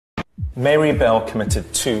Mary Bell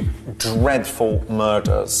committed 2 dreadful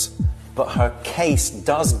murders, but her case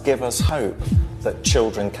does give us hope that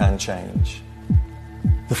children can change.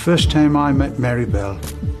 The first time I met Mary Bell,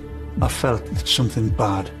 I felt that something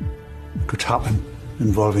bad could happen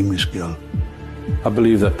involving this girl. I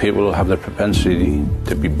believe that people have the propensity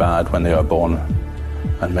to be bad when they are born,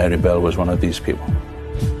 and Mary Bell was one of these people.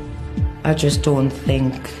 I just don't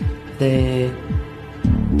think the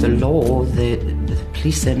law, the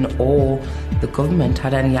policing or the government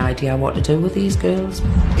had any idea what to do with these girls.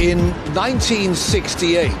 In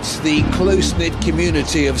 1968, the close-knit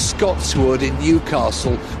community of Scotswood in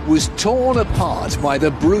Newcastle was torn apart by the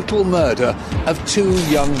brutal murder of 2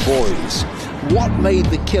 young boys. What made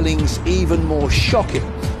the killings even more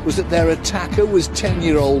shocking was that their attacker was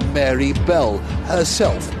 10-year-old Mary Bell,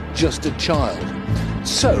 herself just a child.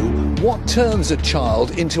 So, what turns a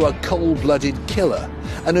child into a cold-blooded killer?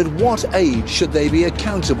 And at what age should they be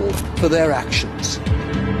accountable for their actions?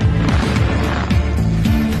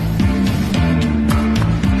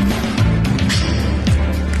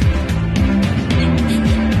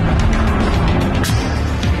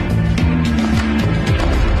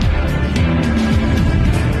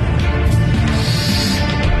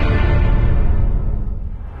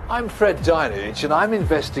 I'm Fred Dinenage, and I'm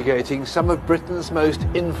investigating some of Britain's most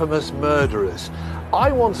infamous murderers.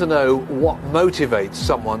 I want to know what motivates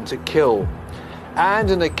someone to kill.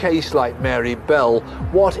 And in a case like Mary Bell,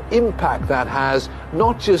 what impact that has,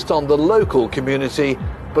 not just on the local community,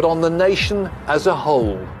 but on the nation as a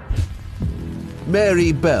whole.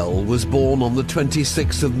 Mary Bell was born on the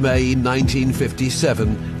 26th of May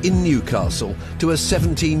 1957 in Newcastle to a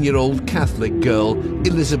 17-year-old Catholic girl,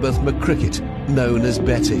 Elizabeth McCricket, known as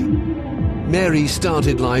Betty. Mary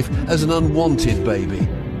started life as an unwanted baby,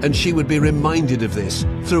 and she would be reminded of this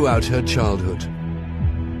throughout her childhood.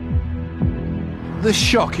 The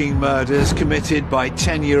shocking murders committed by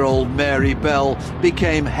 10-year-old Mary Bell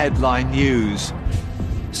became headline news.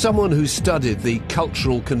 Someone who studied the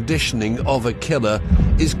cultural conditioning of a killer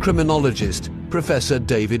is criminologist Professor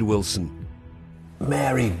David Wilson.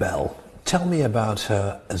 Mary Bell, tell me about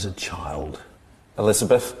her as a child.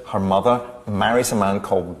 Elizabeth, her mother, marries a man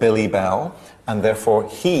called Billy Bell, and therefore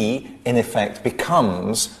he, in effect,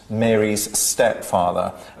 becomes Mary's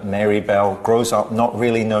stepfather. Mary Bell grows up not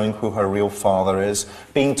really knowing who her real father is,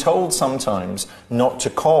 being told sometimes not to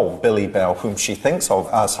call Billy Bell, whom she thinks of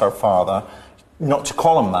as her father, not to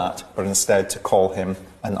call him that, but instead to call him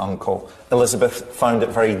an uncle. Elizabeth found it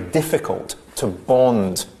very difficult to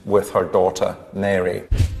bond with her daughter, Mary.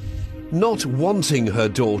 Not wanting her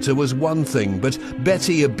daughter was one thing, but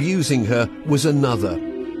Betty abusing her was another.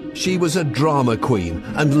 She was a drama queen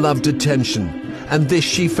and loved attention, and this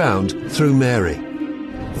she found through Mary.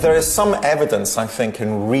 There is some evidence, I think,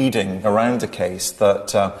 in reading around the case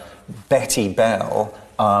that Betty Bell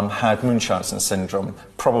had Munchausen syndrome,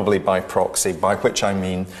 probably by proxy, by which I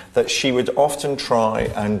mean that she would often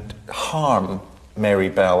try and harm Mary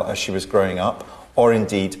Bell as she was growing up, or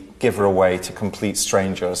indeed give her away to complete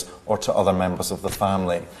strangers or to other members of the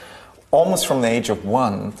family. Almost from the age of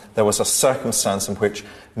 1, there was a circumstance in which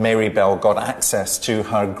Mary Bell got access to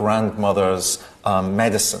her grandmother's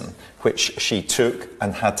medicine, which she took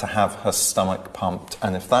and had to have her stomach pumped.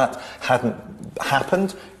 And if that hadn't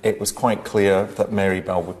happened, it was quite clear that Mary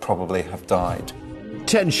Bell would probably have died.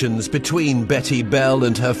 Tensions between Betty Bell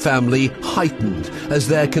and her family heightened as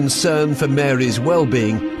their concern for Mary's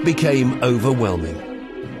well-being became overwhelming.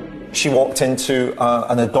 She walked into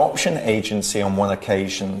an adoption agency on one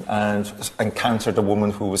occasion and encountered a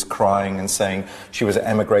woman who was crying and saying she was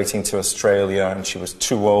emigrating to Australia and she was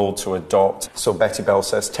too old to adopt. So Betty Bell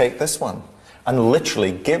says, "Take this one," and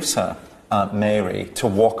literally gives her Mary to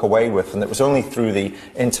walk away with. And it was only through the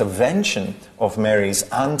intervention of Mary's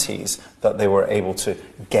aunties that they were able to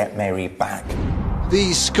get Mary back.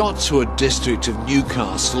 The Scotswood district of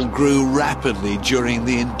Newcastle grew rapidly during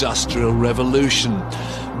the Industrial Revolution.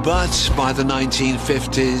 But by the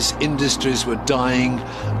 1950s, industries were dying,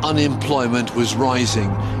 unemployment was rising.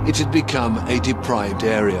 It had become a deprived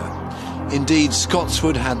area. Indeed,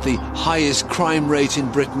 Scotswood had the highest crime rate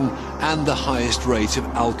in Britain and the highest rate of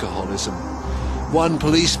alcoholism. One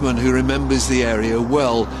policeman who remembers the area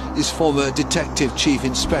well is former Detective Chief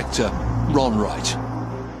Inspector Ron Wright.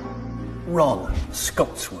 Ron,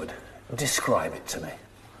 Scotswood, describe it to me.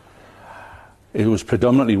 It was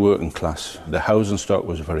predominantly working class. The housing stock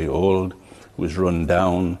was very old, it was run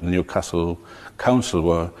down. The Newcastle Council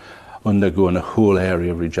were undergoing a whole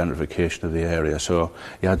area of regentrification of the area, so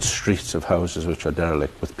you had streets of houses which are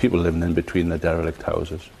derelict, with people living in between the derelict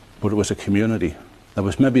houses. But it was a community. There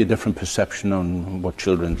was maybe a different perception on what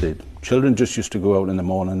children did. Children just used to go out in the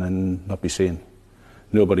morning and not be seen.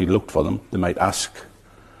 Nobody looked for them. They might ask,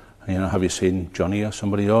 you know, have you seen Johnny or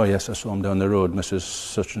somebody? Oh yes, I saw him down the road, Mrs.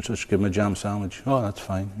 Such and Such, give him a jam sandwich. Oh, that's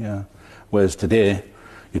fine, yeah. Whereas today,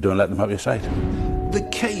 you don't let them have your sight. The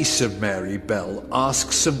case of Mary Bell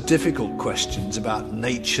asks some difficult questions about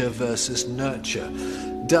nature versus nurture.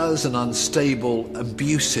 Does an unstable,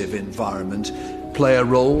 abusive environment play a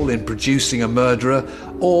role in producing a murderer,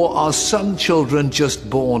 or are some children just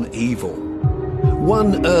born evil?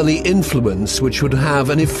 One early influence which would have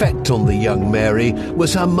an effect on the young Mary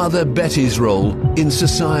was her mother Betty's role in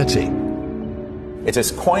society. It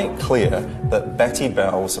is quite clear that Betty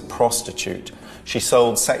Bell was a prostitute. She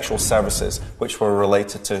sold sexual services which were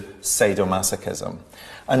related to sadomasochism.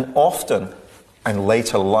 And often, in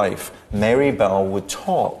later life, Mary Bell would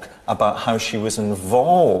talk about how she was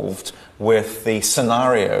involved with the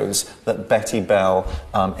scenarios that Betty Bell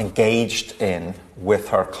engaged in with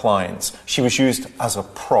her clients. She was used as a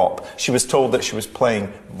prop. She was told that she was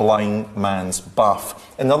playing blind man's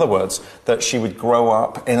buff. In other words, that she would grow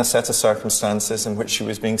up in a set of circumstances in which she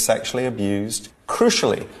was being sexually abused.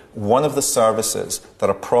 Crucially, one of the services that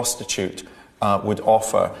a prostitute would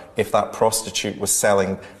offer if that prostitute was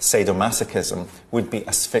selling sadomasochism would be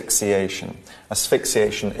asphyxiation.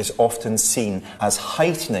 Asphyxiation is often seen as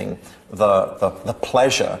heightening the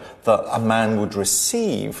pleasure that a man would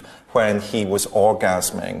receive when he was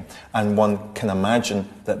orgasming, and one can imagine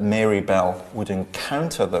that Mary Bell would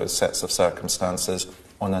encounter those sets of circumstances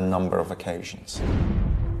on a number of occasions.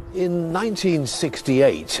 In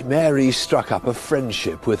 1968, Mary struck up a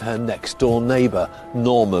friendship with her next-door neighbour,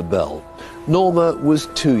 Norma Bell. Norma was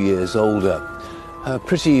 2 years older. Her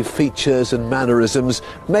pretty features and mannerisms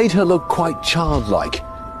made her look quite childlike,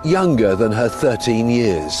 younger than her 13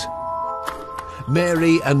 years.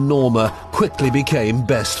 Mary and Norma quickly became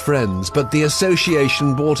best friends, but the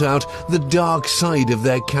association brought out the dark side of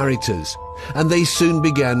their characters, and they soon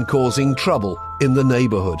began causing trouble in the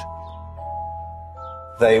neighbourhood.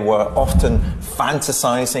 They were often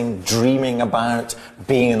fantasizing, dreaming about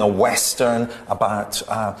being in a western, about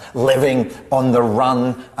living on the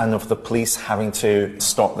run, and of the police having to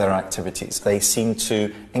stop their activities. They seemed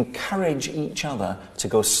to encourage each other to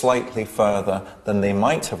go slightly further than they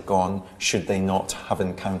might have gone should they not have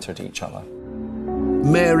encountered each other.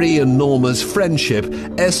 Mary and Norma's friendship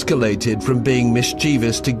escalated from being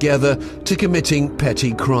mischievous together to committing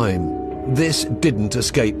petty crime. This didn't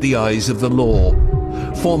escape the eyes of the law.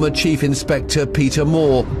 Former Chief Inspector Peter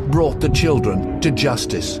Moore brought the children to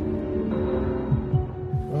justice.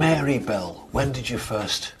 Mary Bell, when did you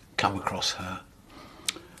first come across her?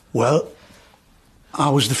 Well, I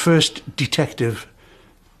was the first detective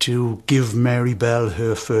to give Mary Bell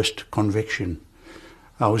her first conviction.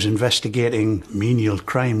 I was investigating menial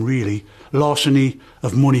crime, really, larceny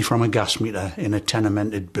of money from a gas meter in a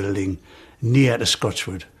tenemented building near to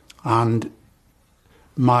Scotswood. And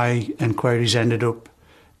my enquiries ended up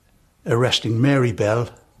arresting Mary Bell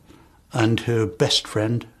and her best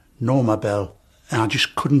friend, Norma Bell. And I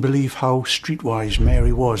just couldn't believe how streetwise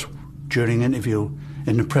Mary was during an interview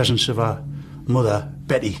in the presence of her mother,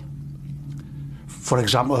 Betty. For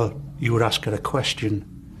example, you would ask her a question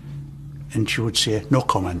and she would say, no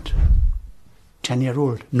comment.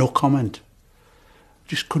 10-year-old, no comment.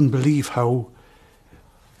 Just couldn't believe how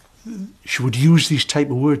she would use these type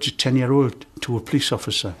of words, a 10-year-old, to a police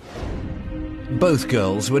officer. Both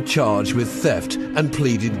girls were charged with theft and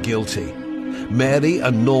pleaded guilty. Mary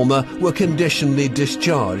and Norma were conditionally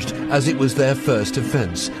discharged as it was their first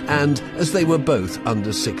offence and as they were both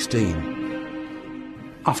under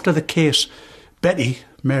 16. After the case, Betty,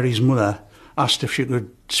 Mary's mother, asked if she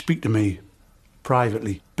could speak to me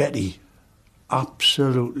privately. Betty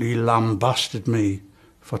absolutely lambasted me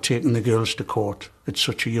for taking the girls to court at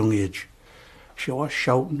such a young age. She was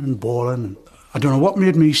shouting and bawling. I don't know what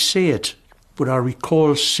made me say it, but I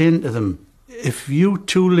recall saying to them, if you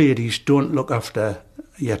two ladies don't look after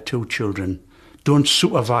your two children, don't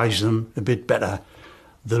supervise them a bit better,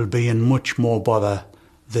 they'll be in much more bother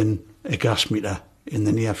than a gas meter in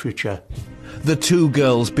the near future. The two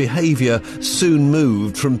girls' behaviour soon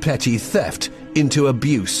moved from petty theft into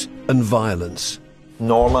abuse and violence.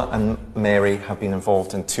 Norma and Mary have been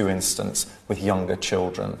involved in 2 incidents with younger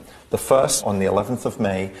children. The first on the 11th of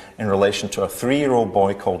May in relation to a 3-year-old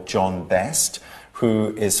boy called John Best,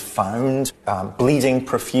 who is found bleeding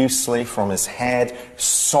profusely from his head,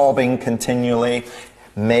 sobbing continually.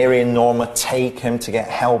 Mary and Norma take him to get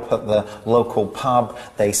help at the local pub.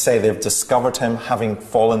 They say they've discovered him having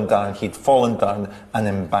fallen down. He'd fallen down an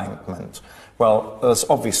embankment. Well, there's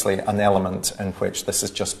obviously an element in which this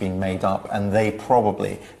has just been made up, and they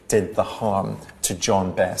probably did the harm to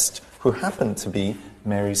John Best, who happened to be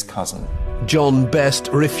Mary's cousin. John Best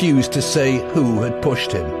refused to say who had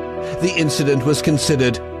pushed him. The incident was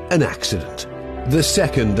considered an accident. The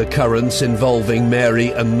second occurrence involving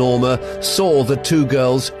Mary and Norma saw the two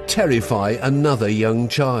girls terrify another young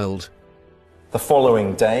child. The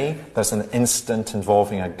following day, there's an incident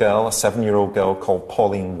involving a girl, a 7-year-old girl called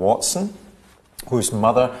Pauline Watson, whose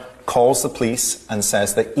mother calls the police and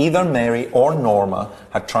says that either Mary or Norma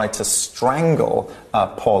had tried to strangle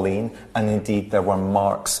Pauline, and indeed there were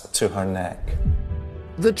marks to her neck.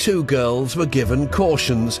 The two girls were given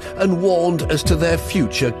cautions and warned as to their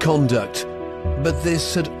future conduct. But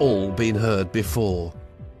this had all been heard before.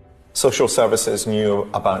 Social services knew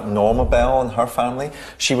about Norma Bell and her family.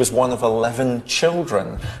 She was one of 11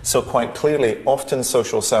 children, so quite clearly often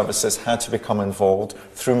social services had to become involved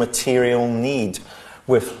through material need.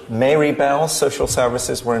 With Mary Bell, social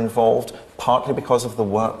services were involved partly because of the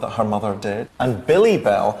work that her mother did. And Billy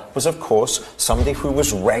Bell was, of course, somebody who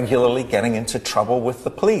was regularly getting into trouble with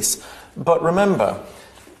the police. But remember,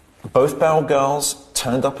 both Bell girls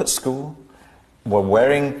turned up at school, were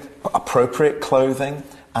wearing appropriate clothing,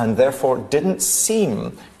 and therefore didn't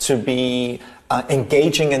seem to be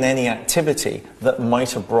engaging in any activity that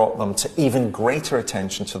might have brought them to even greater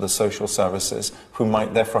attention to the social services, who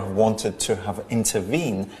might therefore have wanted to have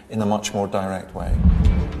intervened in a much more direct way.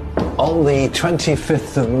 On the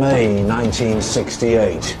 25th of May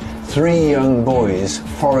 1968, 3 young boys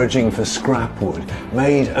foraging for scrap wood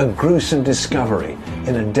made a gruesome discovery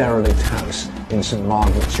in a derelict house in St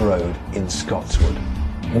Margaret's Road in Scotswood.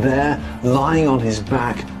 There, lying on his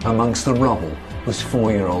back amongst the rubble, was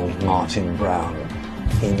 4-year-old Martin Brown.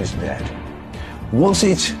 He was dead. Was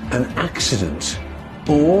it an accident,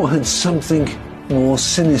 or had something more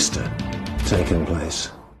sinister taken place?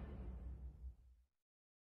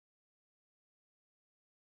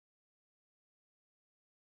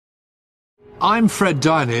 I'm Fred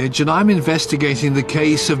Dinenage, and I'm investigating the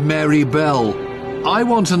case of Mary Bell. I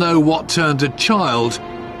want to know what turned a child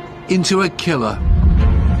into a killer.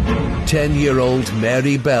 10-year-old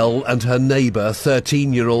Mary Bell and her neighbour,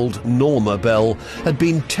 13-year-old Norma Bell, had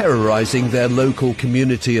been terrorising their local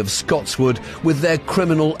community of Scotswood with their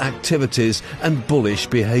criminal activities and bullish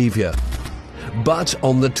behaviour. But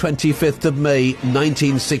on the 25th of May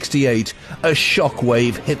 1968, a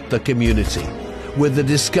shockwave hit the community with the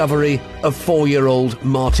discovery of 4-year-old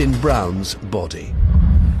Martin Brown's body.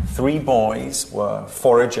 3 boys were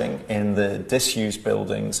foraging in the disused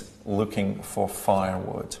buildings looking for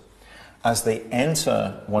firewood. As they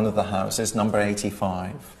enter one of the houses, number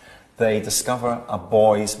 85, they discover a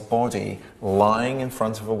boy's body lying in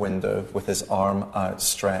front of a window with his arm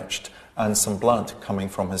outstretched and some blood coming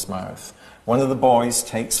from his mouth. One of the boys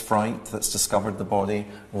takes fright that's discovered the body,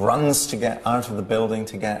 runs to get out of the building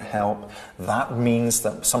to get help. That means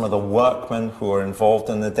that some of the workmen who are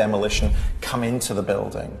involved in the demolition come into the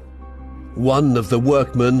building. One of the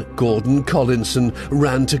workmen, Gordon Collinson,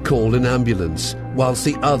 ran to call an ambulance, whilst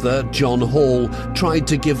the other, John Hall, tried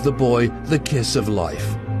to give the boy the kiss of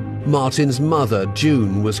life. Martin's mother,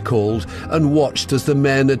 June, was called and watched as the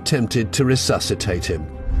men attempted to resuscitate him.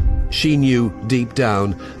 She knew deep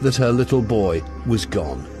down that her little boy was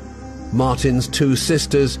gone. Martin's 2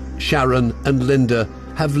 sisters, Sharon and Linda,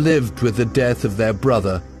 have lived with the death of their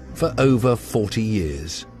brother for over 40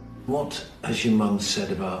 years. What has your mum said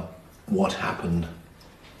about what happened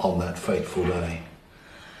on that fateful day?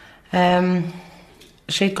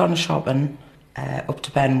 She'd gone shopping up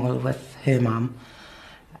to Benwell with her mum.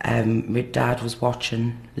 My dad was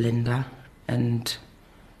watching Linda and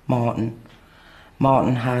Martin.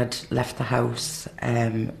 Martin had left the house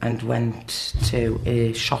and went to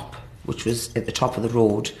a shop which was at the top of the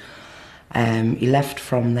road. He left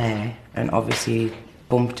from there and obviously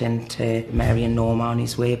bumped into Mary and Norma on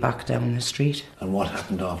his way back down the street. And what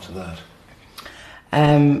happened after that?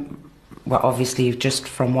 Well, obviously, just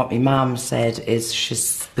from what my mum said,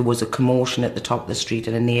 is there was a commotion at the top of the street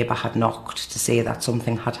and a neighbour had knocked to say that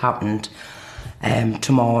something had happened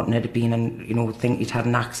to Martin. It had been, think he'd had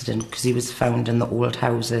an accident because he was found in the old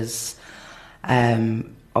houses.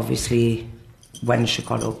 Obviously, when she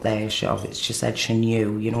got up there, she said she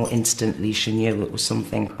knew, instantly she knew it was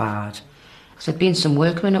something bad. Because there'd been some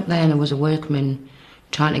workmen up there and there was a workman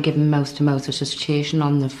trying to give him mouth-to-mouth resuscitation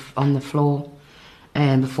on the floor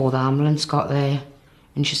before the ambulance got there.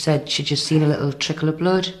 And she said she'd just seen a little trickle of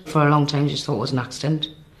blood. For a long time she just thought it was an accident.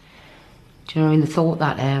 Do you know what I mean? They thought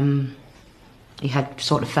that he had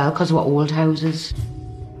sort of fell because of what old houses.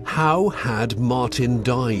 How had Martin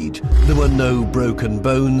died? There were no broken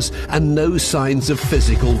bones and no signs of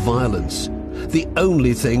physical violence. The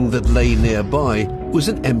only thing that lay nearby was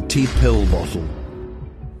an empty pill bottle.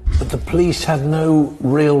 But the police had no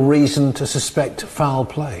real reason to suspect foul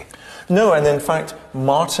play. No, and in fact,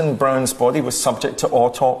 Martin Brown's body was subject to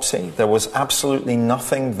autopsy. There was absolutely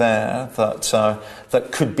nothing there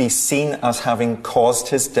that could be seen as having caused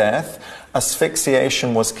his death.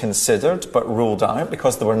 Asphyxiation was considered but ruled out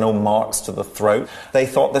because there were no marks to the throat. They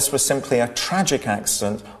thought this was simply a tragic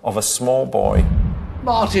accident of a small boy.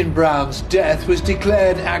 Martin Brown's death was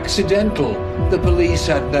declared accidental. The police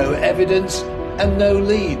had no evidence and no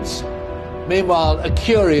leads. Meanwhile, a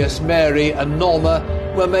curious Mary and Norma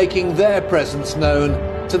were making their presence known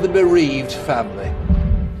to the bereaved family.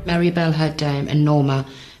 Mary Bell had and Norma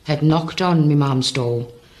had knocked on my mum's door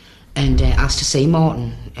and asked to see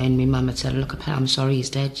Martin, and my mum had said, "Look, I'm sorry, he's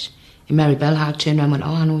dead." And Mary Bell had turned around and went,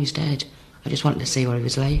 "Oh, I know he's dead. I just wanted to see what he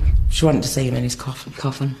was like." She wanted to see him in his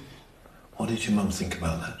coffin. What did your mum think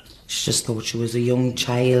about that? She just thought she was a young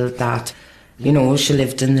child that, you know, she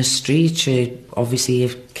lived in the street. She, obviously,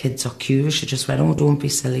 if kids are curious, she just went, "Oh, don't be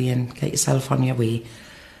silly and get yourself on your way."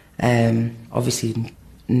 Obviously,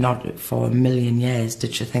 not for a million years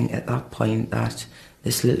did she think at that point that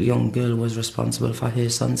this little young girl was responsible for her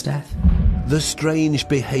son's death. The strange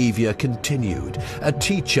behaviour continued. A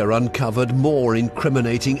teacher uncovered more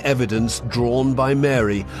incriminating evidence drawn by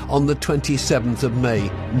Mary on the 27th of May,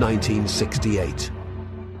 1968.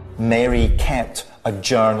 Mary kept a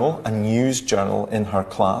journal, a news journal in her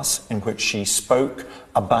class in which she spoke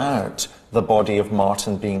about the body of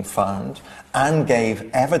Martin being found and gave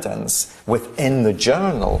evidence within the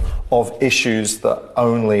journal of issues that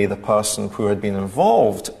only the person who had been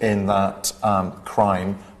involved in that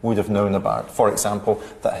crime would have known about. For example,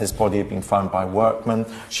 that his body had been found by workmen.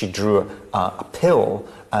 She drew a pill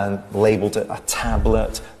and labelled it a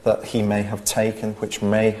tablet that he may have taken, which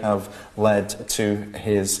may have led to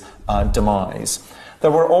his demise.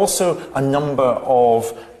 There were also a number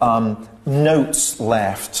of notes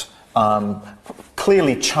left,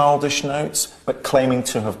 clearly childish notes, but claiming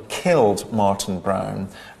to have killed Martin Brown,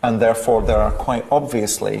 and therefore there are quite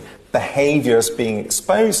obviously behaviours being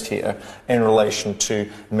exposed here in relation to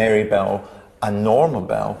Mary Bell and Norma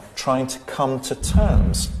Bell trying to come to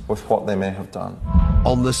terms with what they may have done.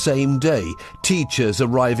 On the same day, teachers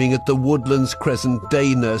arriving at the Woodlands Crescent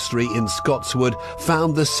Day Nursery in Scotswood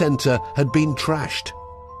found the centre had been trashed.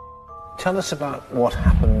 Tell us about what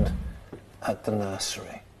happened at the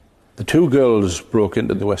nursery. The two girls broke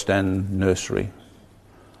into the West End nursery.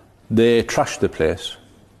 They trashed the place,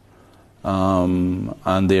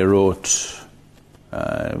 and they wrote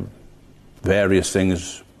various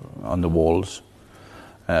things on the walls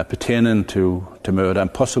pertaining to murder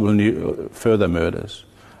and possible further murders,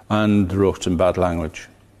 and wrote some bad language.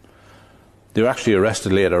 They were actually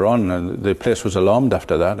arrested later on, and the place was alarmed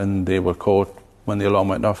after that, and they were caught when the alarm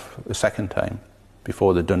went off a second time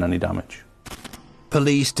before they'd done any damage.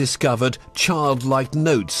 Police discovered childlike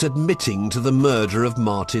notes admitting to the murder of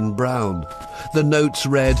Martin Brown. The notes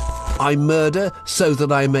read, "I murder so that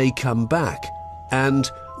I may come back," and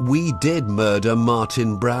 "We did murder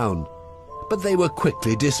Martin Brown." But they were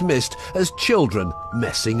quickly dismissed as children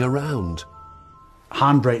messing around.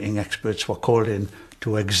 Handwriting experts were called in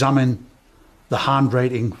to examine the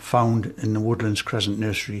handwriting found in the Woodlands Crescent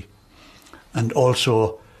nursery, and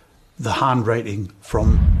also the handwriting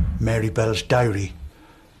from Mary Bell's diary,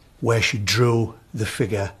 where she drew the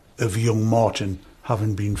figure of young Martin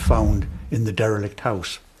having been found in the derelict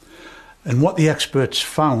house. And what the experts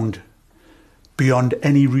found, beyond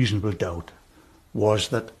any reasonable doubt, was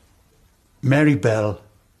that Mary Bell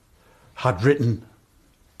had written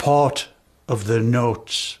part of the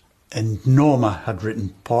notes and Norma had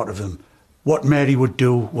written part of them. What Mary would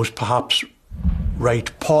do was perhaps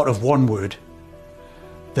write part of one word,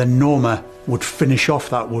 then Norma would finish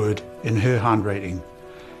off that word in her handwriting,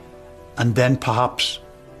 and then perhaps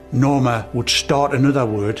Norma would start another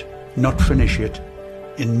word, not finish it,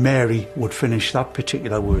 and Mary would finish that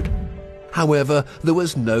particular word. However, there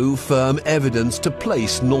was no firm evidence to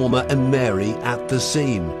place Norma and Mary at the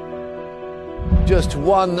scene. Just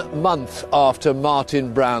 1 month after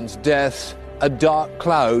Martin Brown's death, a dark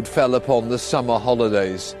cloud fell upon the summer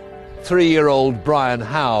holidays. 3-year-old Brian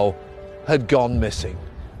Howe had gone missing.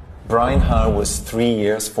 Brian Howe was 3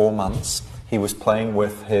 years, 4 months. He was playing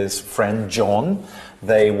with his friend John.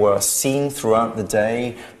 They were seen throughout the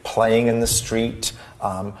day, playing in the street.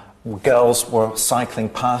 Girls were cycling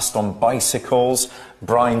past on bicycles.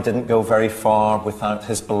 Brian didn't go very far without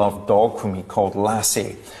his beloved dog, whom he called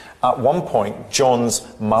Lassie. At one point, John's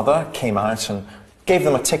mother came out and gave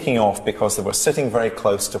them a ticking off because they were sitting very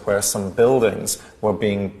close to where some buildings were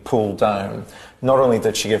being pulled down. Not only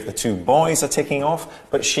did she give the two boys a ticking off,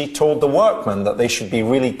 but she told the workmen that they should be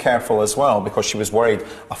really careful as well, because she was worried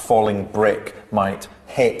a falling brick might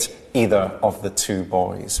hit either of the two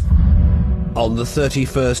boys. On the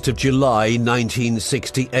 31st of July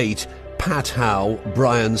 1968, Pat Howe,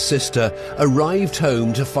 Brian's sister, arrived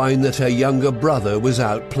home to find that her younger brother was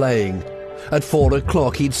out playing. At 4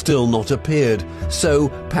 o'clock he'd still not appeared, so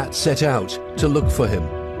Pat set out to look for him.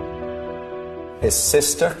 His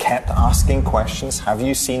sister kept asking questions. Have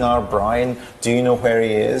you seen our Brian? Do you know where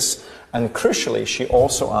he is? And crucially, she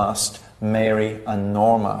also asked Mary and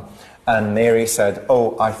Norma. And Mary said,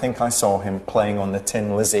 oh, I think I saw him playing on the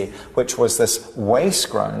Tin Lizzie, which was this waste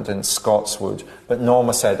ground in Scotswood. But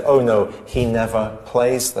Norma said, oh no, he never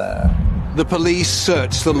plays there. The police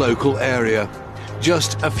searched the local area.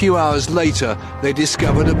 Just a few hours later, they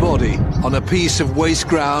discovered a body on a piece of waste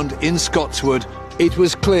ground in Scotswood. It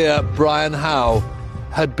was clear Brian Howe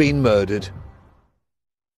had been murdered.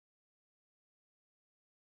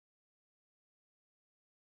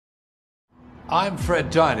 I'm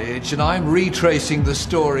Fred Dinenage, and I'm retracing the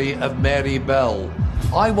story of Mary Bell.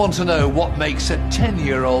 I want to know what makes a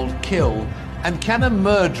 10-year-old kill, and can a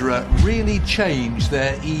murderer really change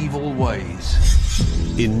their evil ways?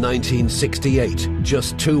 In 1968,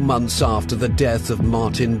 just 2 months after the death of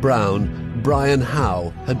Martin Brown, Brian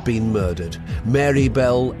Howe had been murdered. Mary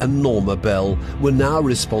Bell and Norma Bell were now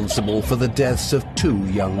responsible for the deaths of 2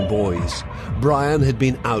 young boys. Brian had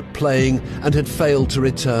been out playing and had failed to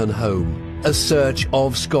return home. A search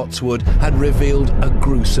of Scotswood had revealed a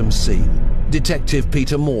gruesome scene. Detective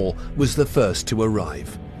Peter Moore was the first to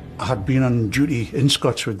arrive. I had been on duty in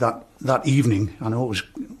Scotswood that evening. I know it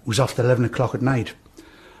was after 11 o'clock at night.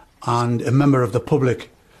 And a member of the public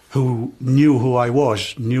who knew who I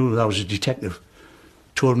was, knew that I was a detective,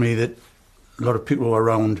 told me that a lot of people were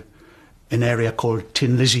around an area called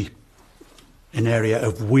Tin Lizzie, an area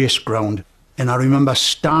of waste ground. And I remember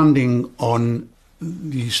standing on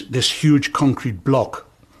this huge concrete block,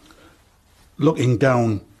 looking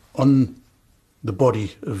down on the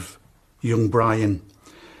body of young Brian.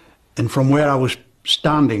 And from where I was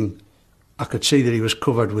standing, I could see that he was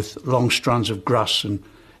covered with long strands of grass and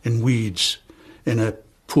weeds in a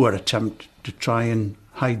poor attempt to try and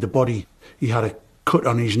hide the body. He had a cut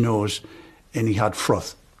on his nose and he had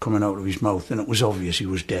froth coming out of his mouth, and it was obvious he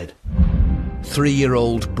was dead.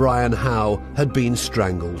 3-year-old Brian Howe had been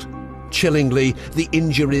strangled. Chillingly, the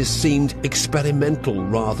injuries seemed experimental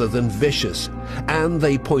rather than vicious, and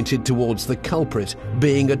they pointed towards the culprit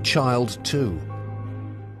being a child too.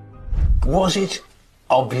 Was it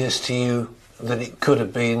obvious to you that it could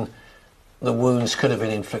have been, the wounds could have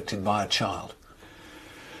been inflicted by a child?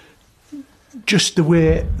 Just the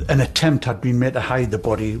way an attempt had been made to hide the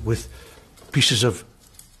body with pieces of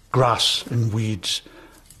grass and weeds,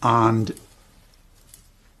 and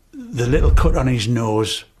the little cut on his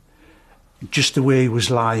nose, just the way he was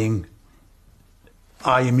lying,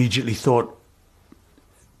 I immediately thought,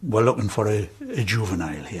 we're looking for a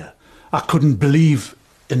juvenile here. I couldn't believe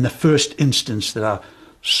in the first instance that I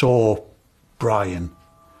saw Brian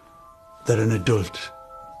that an adult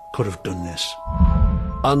could have done this.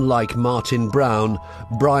 Unlike Martin Brown,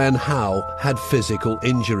 Brian Howe had physical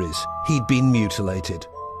injuries. He'd been mutilated.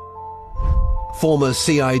 Former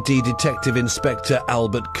CID Detective Inspector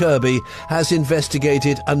Albert Kirby has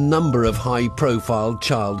investigated a number of high-profile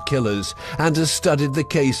child killers and has studied the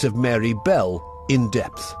case of Mary Bell in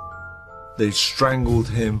depth. They strangled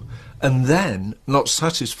him and then, not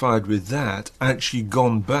satisfied with that, actually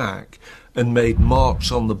gone back and made marks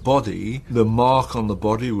on the body. The mark on the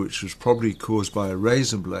body, which was probably caused by a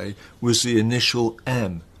razor blade, was the initial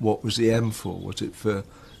M. What was the M for? Was it for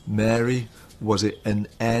Mary? Was it an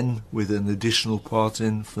N with an additional part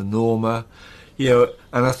in for Norma? You know,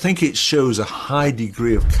 and I think it shows a high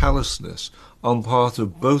degree of callousness on part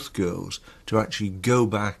of both girls to actually go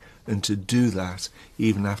back and to do that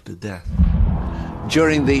even after death.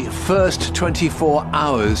 During the first 24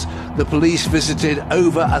 hours, the police visited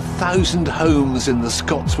over 1,000 homes in the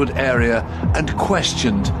Scotswood area and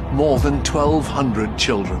questioned more than 1,200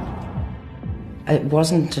 children. It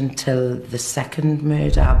wasn't until the second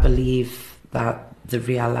murder, I believe, that they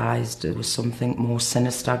realised there was something more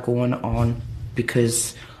sinister going on,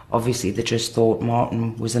 because obviously they just thought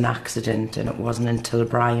Martin was an accident, and it wasn't until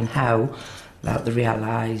Brian Howe that they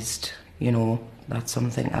realised, you know, that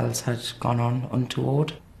something else had gone on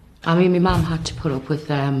untoward. I mean, my mum had to put up with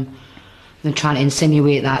them trying to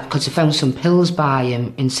insinuate that, because they found some pills by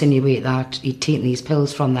him, insinuate that he'd taken these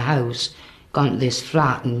pills from the house, gone to this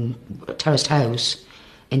flat and terraced house,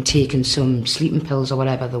 and taken some sleeping pills or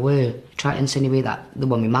whatever they were. Tried to insinuate that they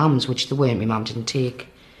were my mum's, which they weren't. My mum didn't take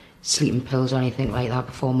sleeping pills or anything like that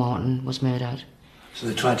before Martin was murdered. So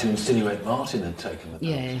they tried to insinuate Martin had taken the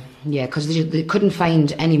pills? Yeah, because they couldn't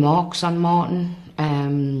find any marks on Martin.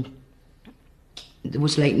 There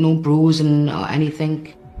was like no bruising or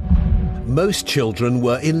anything. Most children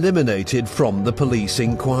were eliminated from the police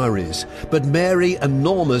inquiries, but Mary and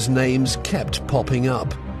Norma's names kept popping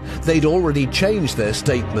up. They'd already changed their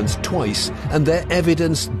statements twice, and their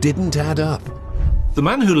evidence didn't add up. The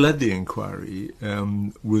man who led the inquiry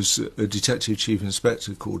was a Detective Chief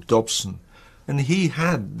Inspector called Dobson, and he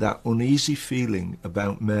had that uneasy feeling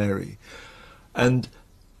about Mary. And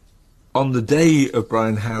on the day of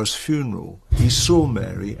Brian Howe's funeral, he saw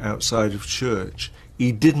Mary outside of church.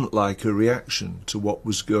 He didn't like her reaction to what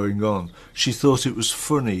was going on. She thought it was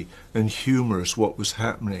funny and humorous what was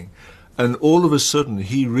happening. And all of a sudden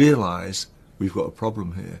he realised, we've got a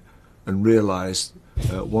problem here, and realised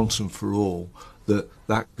once and for all that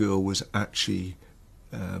that girl was actually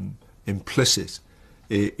implicit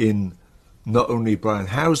in not only Brian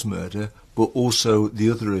Howe's murder, but also the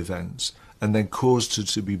other events, and then caused her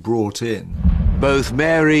to be brought in. Both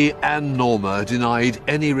Mary and Norma denied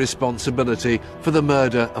any responsibility for the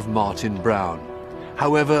murder of Martin Brown.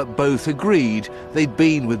 However, both agreed they'd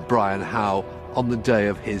been with Brian Howe on the day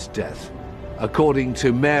of his death. According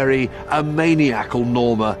to Mary, a maniacal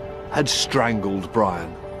Norma had strangled Brian.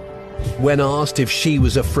 When asked if she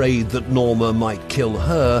was afraid that Norma might kill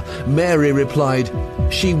her, Mary replied,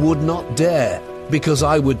 "She would not dare, because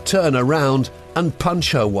I would turn around and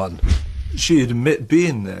punch her one." She'd admit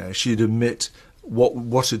being there, she'd admit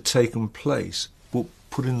what had taken place, but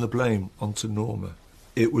putting the blame onto Norma.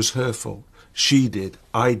 It was her fault. She did,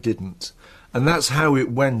 I didn't. And that's how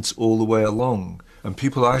it went all the way along. And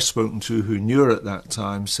people I've spoken to who knew her at that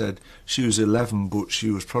time said she was 11, but she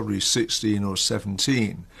was probably 16 or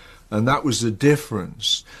 17. And that was the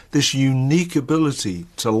difference. This unique ability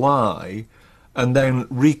to lie and then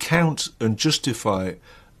recount and justify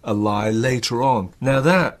a lie later on. Now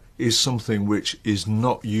that is something which is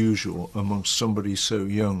not usual amongst somebody so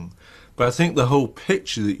young. But I think the whole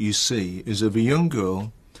picture that you see is of a young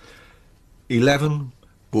girl, 11,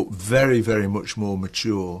 but very, very much more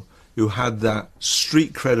mature, who had that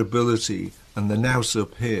street credibility and the nous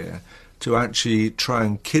up here to actually try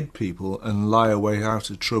and kid people and lie away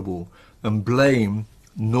out of trouble and blame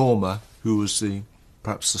Norma, who was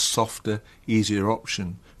perhaps the softer, easier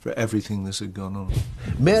option, for everything that had gone on.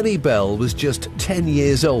 Mary Bell was just 10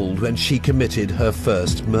 years old when she committed her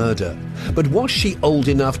first murder. But was she old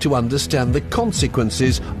enough to understand the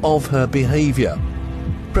consequences of her behaviour?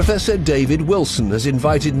 Professor David Wilson has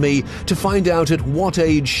invited me to find out at what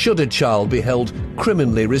age should a child be held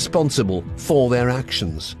criminally responsible for their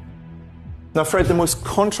actions. Now, Fred, the most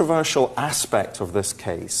controversial aspect of this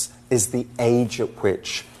case is the age at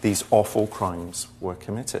which these awful crimes were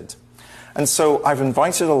committed. And so I've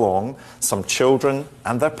invited along some children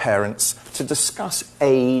and their parents to discuss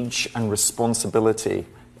age and responsibility,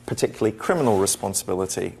 particularly criminal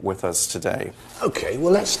responsibility, with us today. OK,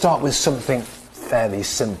 well, let's start with something fairly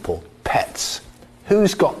simple. Pets.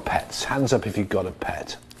 Who's got pets? Hands up if you've got a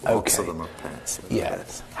pet. Lots of them are pets. Yeah.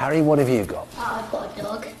 Harry, what have you got? I've got a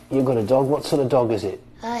dog. You've got a dog? What sort of dog is it?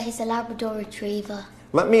 He's a Labrador Retriever.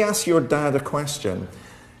 Let me ask your dad a question.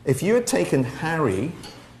 If you had taken Harry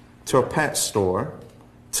to a pet store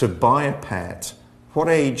to buy a pet, what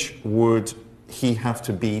age would he have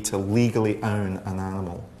to be to legally own an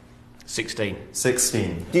animal? 16.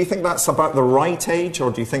 16. Do you think that's about the right age,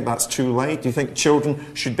 or do you think that's too late? Do you think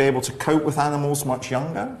children should be able to cope with animals much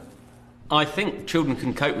younger? I think children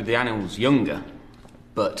can cope with the animals younger,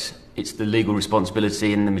 but it's the legal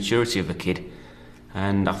responsibility and the maturity of a kid,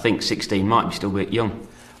 and I think 16 might be still a bit young.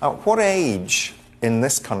 At what age in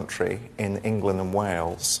this country, in England and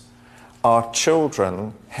Wales, are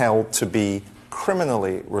children held to be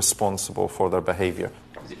criminally responsible for their behaviour?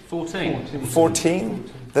 Is it 14? 14?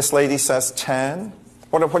 This lady says 10.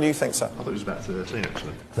 What do you think, sir? I thought it was about 13,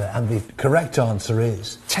 actually. And the correct answer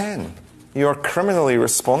is 10. You're criminally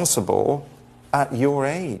responsible at your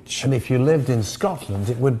age. And if you lived in Scotland,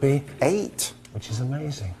 it would be 8. Which is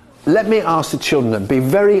amazing. Let me ask the children, and be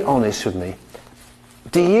very honest with me.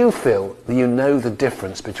 Do you feel that you know the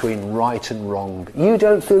difference between right and wrong? You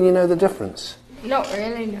don't feel you know the difference? Not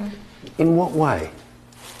really, no. In what way?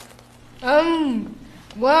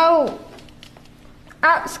 Well,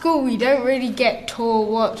 at school we don't really get taught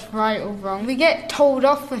what's right or wrong. We get told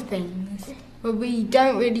off for things, but we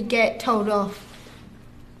don't really get told off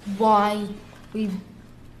why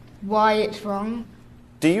it's wrong.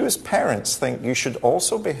 Do you as parents think you should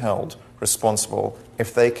also be held responsible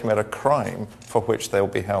if they commit a crime for which they'll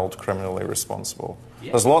be held criminally responsible.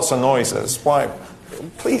 Yeah. There's lots of noises. Why?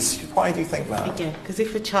 Please, why do you think that? Yeah, because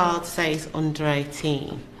if a child says under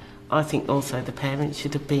 18, I think also the parents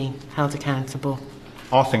should have been held accountable.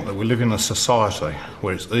 I think that we live in a society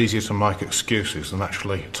where it's easier to make excuses than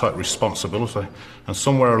actually take responsibility. And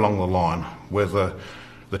somewhere along the line, whether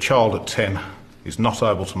the child at 10 is not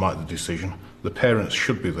able to make the decision, the parents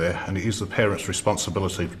should be there, and it is the parents'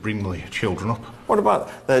 responsibility to bring the children up. What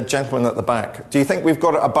about the gentleman at the back? Do you think we've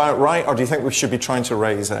got it about right, or do you think we should be trying to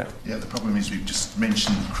raise it? Yeah, the problem is we've just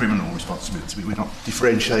mentioned criminal responsibility. We're not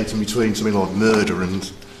differentiating between something like murder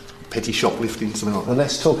and petty shoplifting, something like that. Well,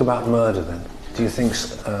 let's talk about murder then. Do you think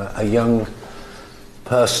a young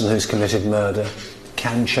person who's committed murder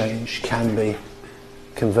can change, can be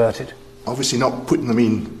converted? Obviously not putting them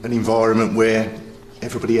in an environment where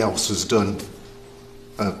everybody else has done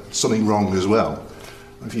something wrong as well.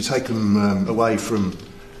 If you take them away from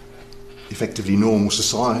effectively normal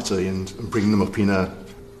society and bring them up in a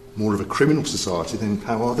more of a criminal society, then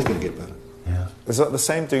how are they going to get better? Yeah. Is that the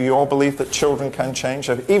same? Do you all believe that children can change?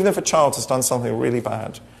 Even if a child has done something really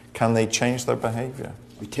bad, can they change their behaviour?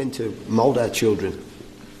 We tend to mould our children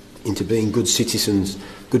into being good citizens,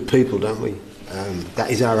 good people, don't we?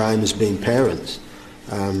 That is our aim as being parents.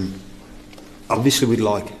 Obviously we'd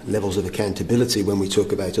like levels of accountability when we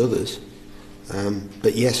talk about others,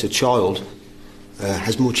 but yes, a child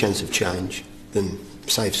has more chance of change than,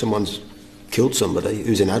 say, if someone's killed somebody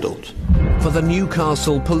who's an adult. For the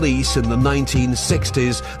Newcastle police in the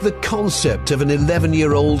 1960s, the concept of an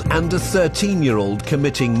 11-year-old and a 13-year-old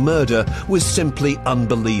committing murder was simply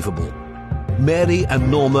unbelievable. Mary and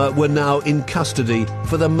Norma were now in custody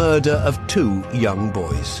for the murder of 2 young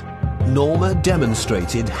boys. Norma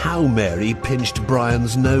demonstrated how Mary pinched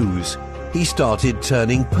Brian's nose. He started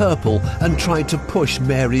turning purple and tried to push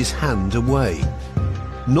Mary's hand away.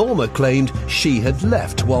 Norma claimed she had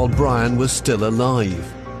left while Brian was still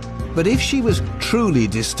alive. But if she was truly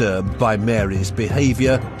disturbed by Mary's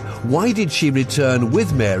behaviour, why did she return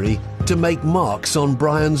with Mary to make marks on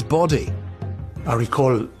Brian's body? I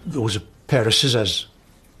recall there was a pair of scissors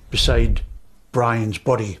beside Brian's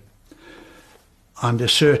body, and a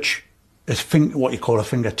search, what you call a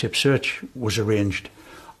fingertip search, was arranged.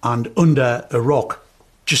 And under a rock,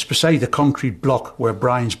 just beside the concrete block where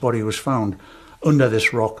Brian's body was found, under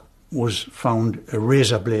this rock was found a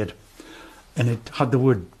razor blade, and it had the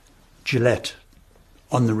word Gillette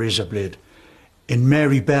on the razor blade. And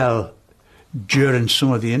Mary Bell, during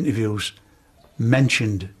some of the interviews,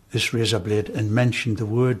 mentioned this razor blade and mentioned the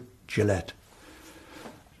word Gillette.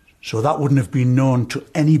 So that wouldn't have been known to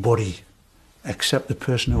anybody except the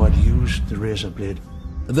person who had used the razor blade.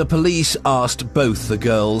 The police asked both the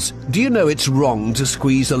girls, "Do you know it's wrong to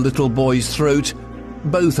squeeze a little boy's throat?"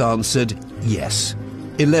 Both answered yes.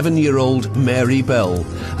 11-year-old Mary Bell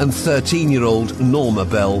and 13-year-old Norma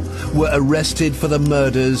Bell were arrested for the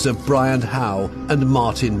murders of Brian Howe and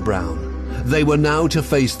Martin Brown. They were now to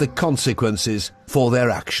face the consequences for their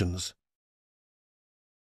actions.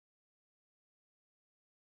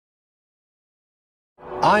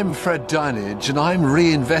 I'm Fred Dinenage, and I'm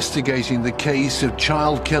re-investigating the case of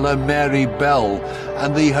child killer Mary Bell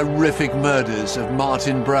and the horrific murders of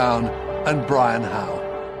Martin Brown and Brian Howe.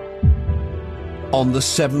 On the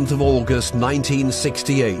 7th of August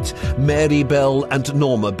 1968, Mary Bell and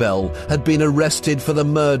Norma Bell had been arrested for the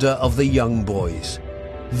murder of the young boys.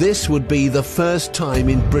 This would be the first time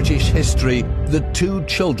in British history that 2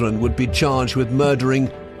 children would be charged with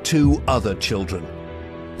murdering 2 other children.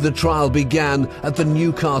 The trial began at the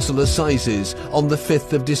Newcastle Assizes on the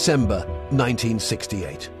 5th of December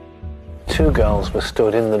 1968. 2 girls were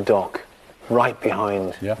stood in the dock right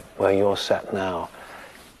behind where you're sat now.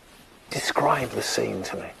 Describe the scene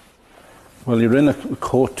to me. Well, you're in a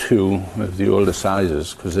court 2 of the old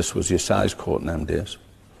assizes, because this was the assize court in them days,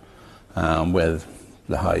 where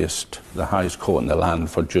the highest court in the land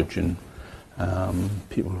for judging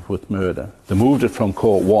people with murder. They moved it from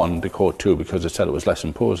court 1 to court 2 because they said it was less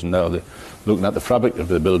imposing. Now they're looking at the fabric of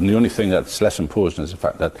the building. The only thing that's less imposing is the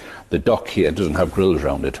fact that the dock here doesn't have grills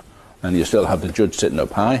around it, and you still have the judge sitting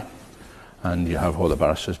up high, and you have all the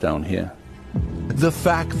barristers down here. The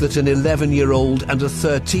fact that an 11-year-old and a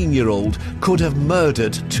 13-year-old could have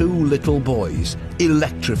murdered 2 little boys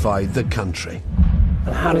electrified the country.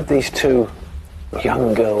 And how did these 2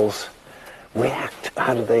 young girls react?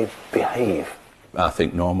 How did they behave? I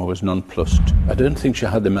think Norma was nonplussed. I don't think she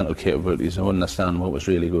had the mental capabilities to understand what was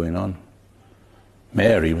really going on.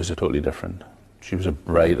 Mary was totally different. She was a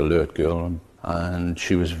bright, alert girl, and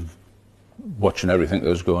she was watching everything that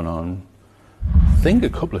was going on. I think a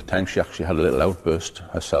couple of times she actually had a little outburst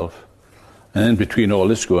herself. And in between all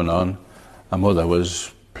this going on, my mother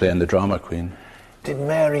was playing the drama queen. Did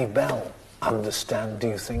Mary Bell understand, do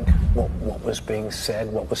you think, what was being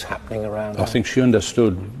said, what was happening around her? I think she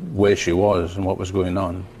understood where she was and what was going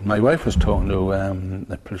on. My wife was talking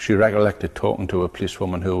to, she recollected talking to a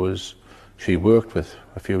policewoman who she worked with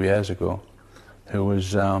a few years ago, who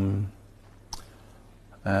was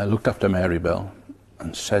looked after Mary Bell,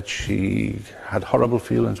 and said she had horrible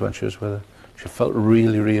feelings when she was with her. She felt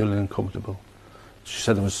really, really uncomfortable. She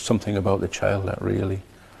said there was something about the child that really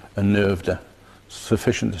unnerved her,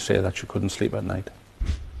 sufficient to say that she couldn't sleep at night.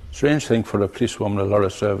 Strange thing for a policewoman, a lot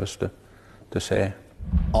of service to say.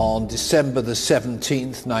 On December the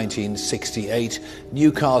 17th, 1968,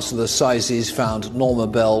 Newcastle Assizes found Norma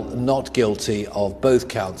Bell not guilty of both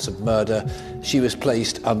counts of murder. She was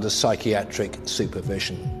placed under psychiatric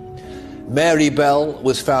supervision. Mary Bell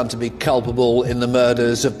was found to be culpable in the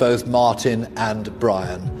murders of both Martin and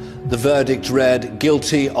Brian. The verdict read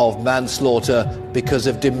guilty of manslaughter because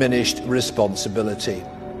of diminished responsibility.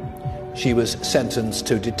 She was sentenced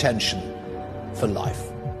to detention for life.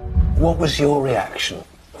 What was your reaction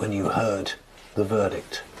when you heard the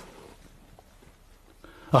verdict?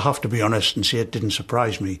 I have to be honest and say it didn't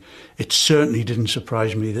surprise me. It certainly didn't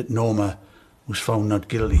surprise me that Norma was found not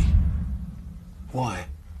guilty. Why?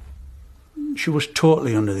 She was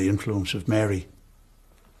totally under the influence of Mary.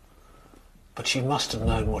 But she must have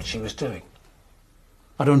known what she was doing.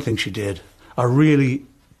 I don't think she did. I really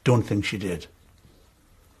don't think she did.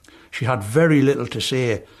 She had very little to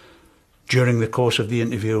say during the course of the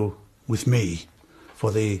interview with me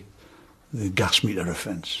for the gas meter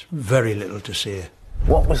offence. Very little to say.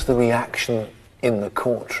 What was the reaction in the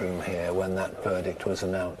courtroom here when that verdict was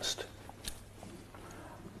announced?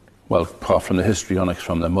 Well, apart from the histrionics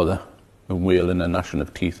from their mother, and wailing and gnashing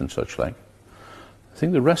of teeth and such like, I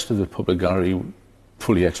think the rest of the public gallery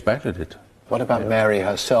fully expected it. What about Mary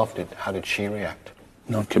herself? How did she react?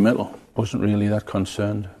 Non-committal. Wasn't really that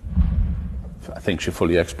concerned. I think she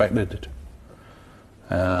fully expected it.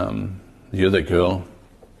 The other girl,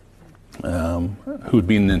 who'd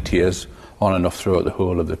been in tears on and off throughout the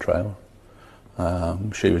whole of the trial,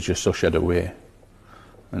 she was just ushered away.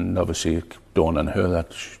 And obviously it dawned on her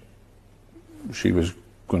that she was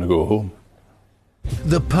going to go home.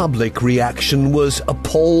 The public reaction was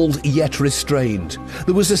appalled yet restrained.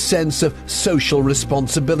 There was a sense of social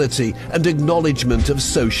responsibility and acknowledgement of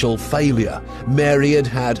social failure. Mary had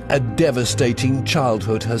had a devastating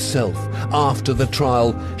childhood herself. After the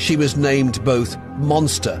trial, she was named both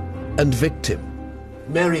monster and victim.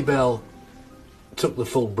 Mary Bell took the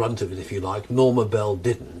full brunt of it, if you like. Norma Bell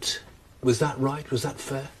didn't. Was that right? Was that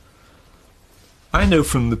fair? I know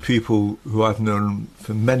from the people who I've known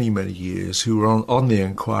for many, many years who were on the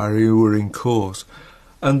inquiry, who were in court,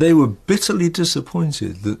 and they were bitterly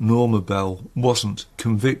disappointed that Norma Bell wasn't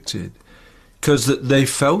convicted, because they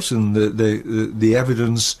felt, and the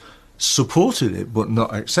evidence supported it, but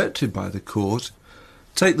not accepted by the court.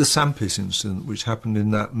 Take the Sampis incident, which happened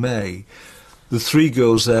in that May. The three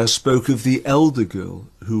girls there spoke of the elder girl,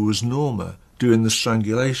 who was Norma, doing the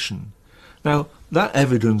strangulation. Now, that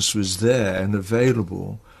evidence was there and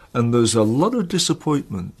available, and there's a lot of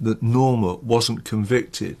disappointment that Norma wasn't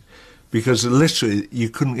convicted, because literally you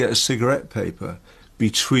couldn't get a cigarette paper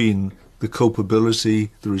between the culpability,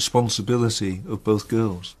 the responsibility of both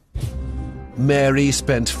girls. Mary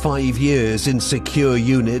spent 5 years in secure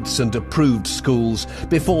units and approved schools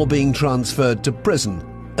before being transferred to prison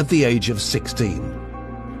at the age of 16.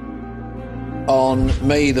 On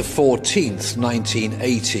May the 14th,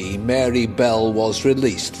 1980, Mary Bell was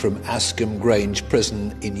released from Ascombe Grange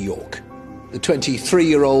Prison in York. The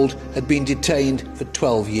 23-year-old had been detained for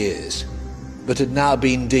 12 years, but had now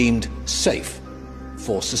been deemed safe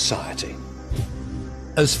for society.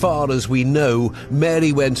 As far as we know,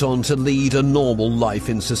 Mary went on to lead a normal life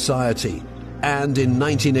in society, and in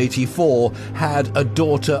 1984 had a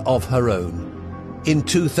daughter of her own. In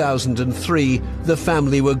 2003, the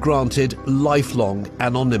family were granted lifelong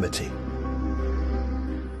anonymity.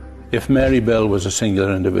 If Mary Bell was a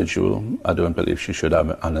singular individual, I don't believe she should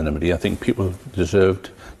have anonymity. I think people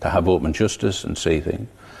deserved to have open justice and say things.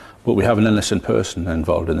 But we have an innocent person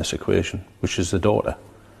involved in this equation, which is the daughter.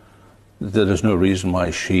 There is no reason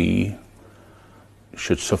why she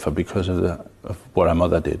should suffer because of what her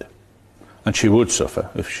mother did. And she would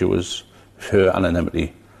suffer if her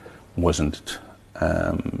anonymity wasn't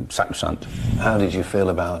sacrosanct. How did you feel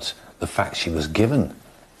about the fact she was given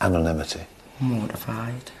anonymity?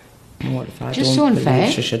 Mortified. Just so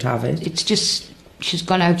unfair. She should have it. It's just, she's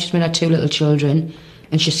gone out, she's been her 2 little children,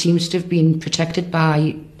 and she seems to have been protected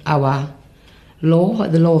by our law,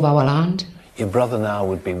 the law of our land. Your brother now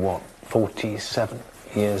would be what, 47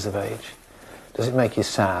 years of age. Does it make you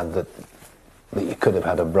sad that you could have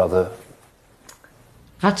had a brother?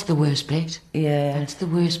 That's the worst bit. Yeah. That's the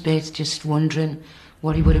worst bit, just wondering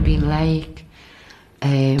what he would have been like.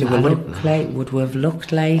 Would we have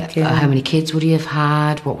looked like him? How many kids would he have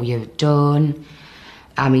had? What would you have done?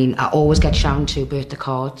 I mean, I always get Sharon 2 birthday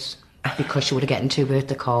cards because she would have gotten 2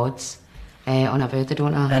 birthday cards on her birthday,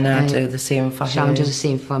 don't I? And I do the same for Sharon her. does the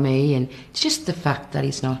same for me, and it's just the fact that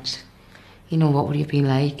he's not, you know, what would he have been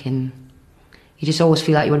like, and you just always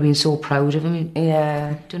feel like you would have been so proud of him.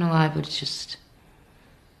 Yeah. Don't know why, but it's just...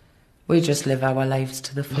 We just live our lives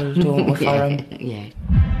to the full, don't we, for him? Yeah.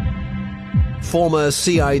 Former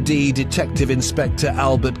CID Detective Inspector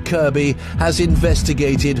Albert Kirby has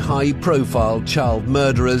investigated high-profile child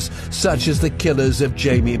murderers such as the killers of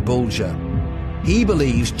Jamie Bulger. He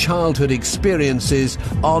believes childhood experiences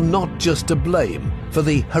are not just to blame for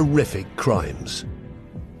the horrific crimes.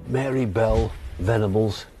 Mary Bell,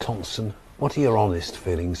 Venables, Thompson, what are your honest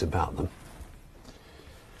feelings about them?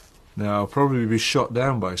 Now, I'll probably be shot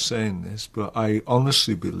down by saying this, but I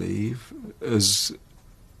honestly believe, as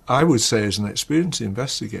I would say as an experienced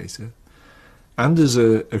investigator and as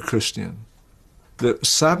a Christian, that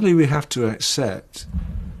sadly we have to accept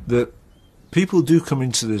that people do come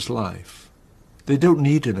into this life. They don't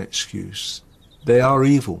need an excuse. They are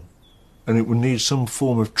evil, and it would need some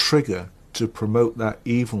form of trigger to promote that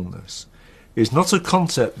evilness. It's not a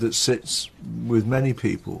concept that sits with many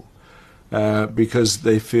people because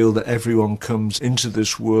they feel that everyone comes into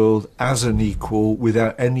this world as an equal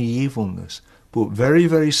without any evilness. But very,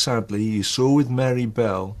 very sadly, you saw with Mary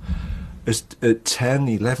Bell, at 10,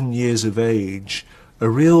 11 years of age, a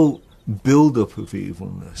real build-up of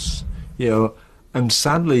evilness. You know, and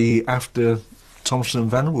sadly, after Thompson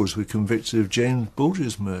and Venables were convicted of James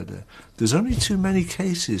Bulger's murder, there's only too many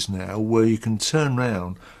cases now where you can turn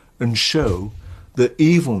round and show that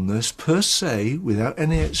evilness, per se, without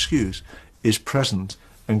any excuse, is present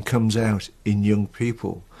and comes out in young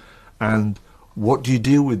people. And what do you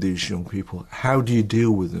deal with these young people? How do you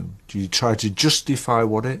deal with them? Do you try to justify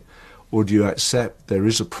or do you accept there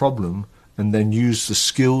is a problem and then use the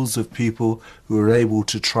skills of people who are able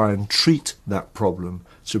to try and treat that problem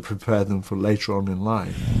to prepare them for later on in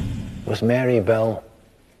life? Was Mary Bell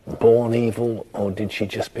born evil, or did she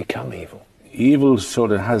just become evil? Evil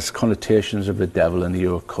sort of has connotations of the devil and the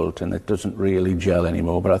occult, and it doesn't really gel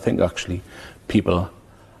anymore. But I think actually people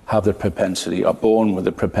have the propensity, are born with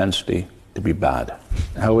the propensity to be bad.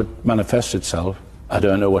 How it manifests itself, I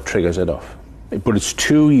don't know what triggers it off. But it's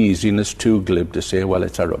too easy and it's too glib to say, well,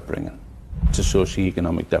 it's our upbringing. It's a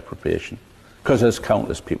socio-economic deprivation. Because there's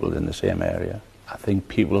countless people in the same area. I think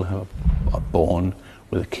people are born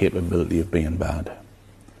with a capability of being bad.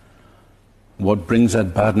 What brings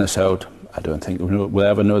that badness out, I don't think we'll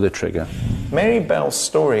ever know the trigger. Mary Bell's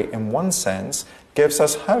story, in one sense, gives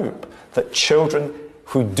us hope that children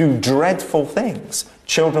who do dreadful things,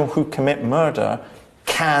 children who commit murder,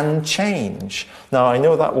 can change. Now, I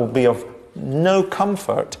know that will be of no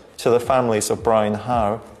comfort to the families of Brian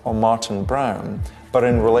Howe or Martin Brown, but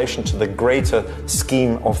in relation to the greater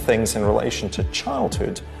scheme of things in relation to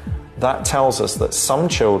childhood, that tells us that some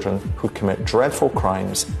children who commit dreadful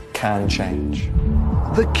crimes can change.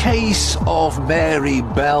 The case of Mary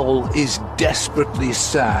Bell is desperately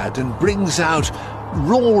sad and brings out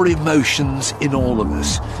raw emotions in all of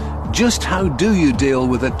us. Just how do you deal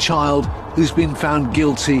with a child who's been found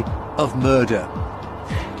guilty of murder?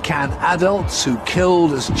 Can adults who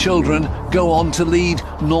killed as children go on to lead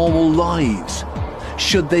normal lives?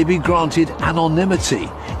 Should they be granted anonymity?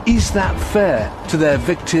 Is that fair to their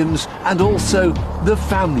victims and also the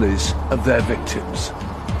families of their victims?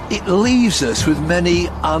 It leaves us with many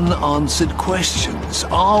unanswered questions.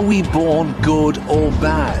 Are we born good or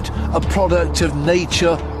bad? A product of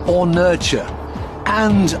nature or nurture?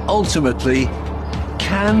 And ultimately,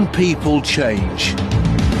 can people change?